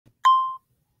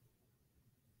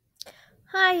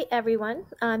Hi everyone,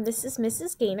 this is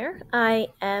Mrs. Gaynor. I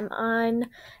am on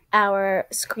our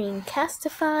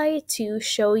Screencastify to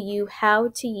show you how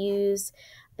to use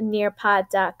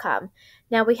Nearpod.com.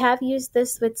 Now we have used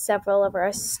this with several of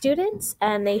our students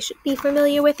and they should be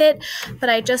familiar with it, but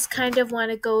I just kind of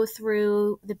want to go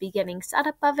through the beginning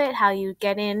setup of it, how you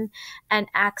get in and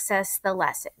access the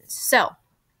lessons. So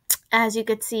as you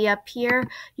could see up here,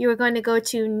 you are going to go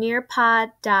to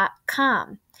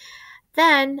Nearpod.com.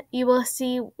 Then you will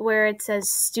see where it says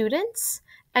students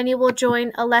and you will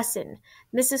join a lesson.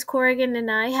 Mrs. Corrigan and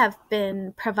I have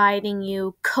been providing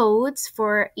you codes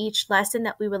for each lesson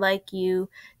that we would like you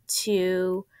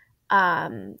to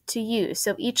use.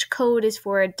 So each code is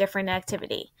for a different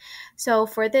activity. So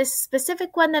for this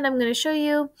specific one that I'm going to show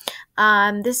you,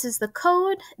 this is the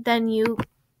code. Then you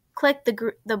click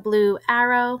the blue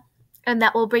arrow and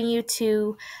that will bring you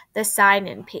to the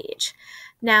sign-in page.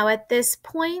 Now at this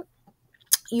point,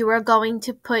 you are going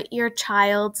to put your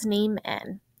child's name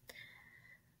in.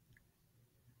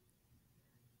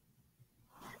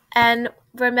 And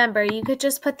remember, you could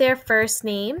just put their first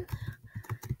name.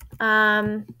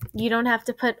 You don't have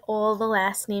to put all the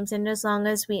last names in as long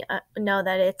as we know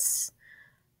that it's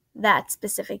that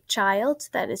specific child.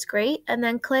 That is great. And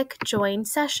then click Join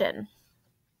Session.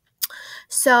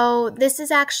 So this is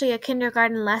actually a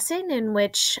kindergarten lesson in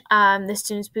which the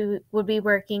students would be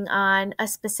working on a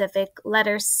specific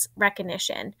letters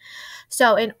recognition.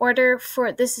 So in order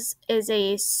for this is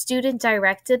a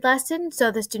student-directed lesson, so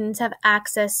the students have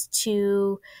access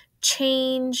to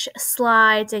change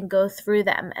slides and go through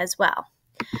them as well.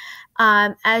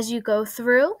 As you go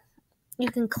through,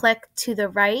 you can click to the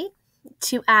right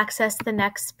to access the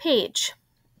next page.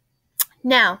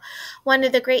 Now, one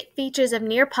of the great features of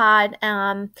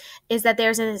Nearpod is that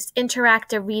there's an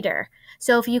interactive reader.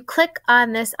 So if you click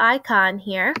on this icon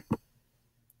here,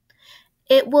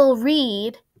 it will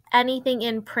read anything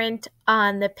in print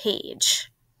on the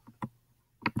page.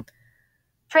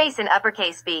 Trace in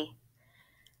uppercase B.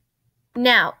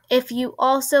 Now, if you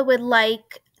also would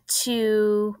like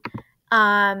to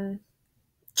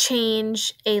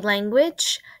change a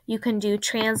language, you can do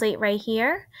translate right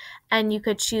here, and you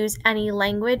could choose any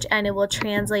language and it will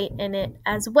translate in it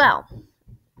as well.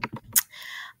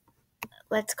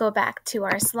 Let's go back to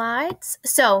our slides.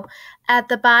 So at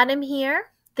the bottom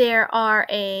here, there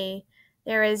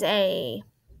is a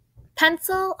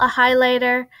pencil, a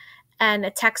highlighter, and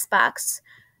a text box.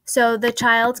 So the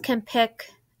child can pick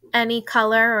any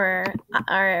color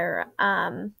or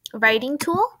writing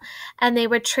tool, and they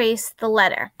would trace the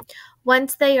letter.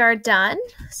 Once they are done,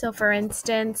 so for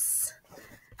instance,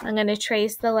 I'm going to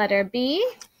trace the letter B,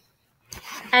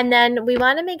 and then we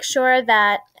want to make sure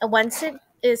that once it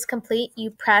is complete,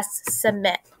 you press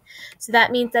submit. So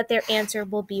that means that their answer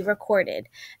will be recorded,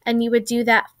 and you would do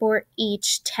that for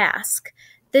each task.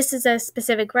 This is a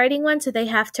specific writing one, so they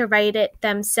have to write it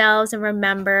themselves and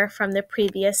remember from the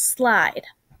previous slide.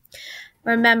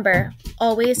 Remember,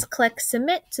 always click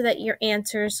submit so that your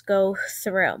answers go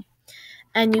through.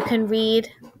 And you can read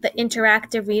the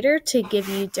interactive reader to give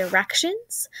you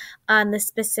directions on the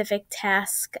specific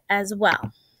task as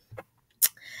well.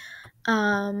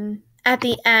 At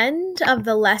the end of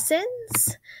the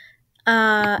lessons,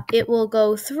 it will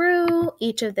go through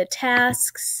each of the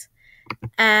tasks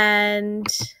and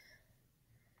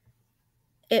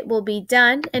it will be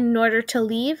done. In order to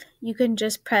leave, you can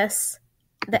just press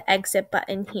the exit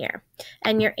button here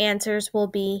and your answers will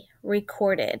be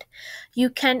recorded. You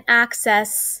can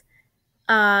access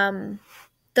the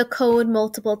code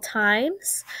multiple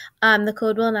times. The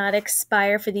code will not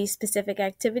expire for these specific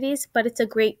activities, but it's a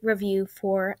great review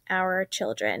for our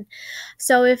children.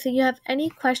 So if you have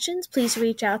any questions, please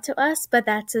reach out to us, but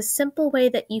that's a simple way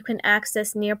that you can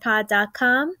access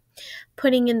Nearpod.com,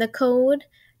 putting in the code,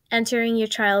 entering your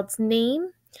child's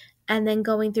name, and then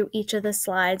going through each of the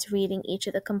slides, reading each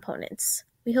of the components.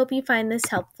 We hope you find this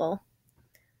helpful.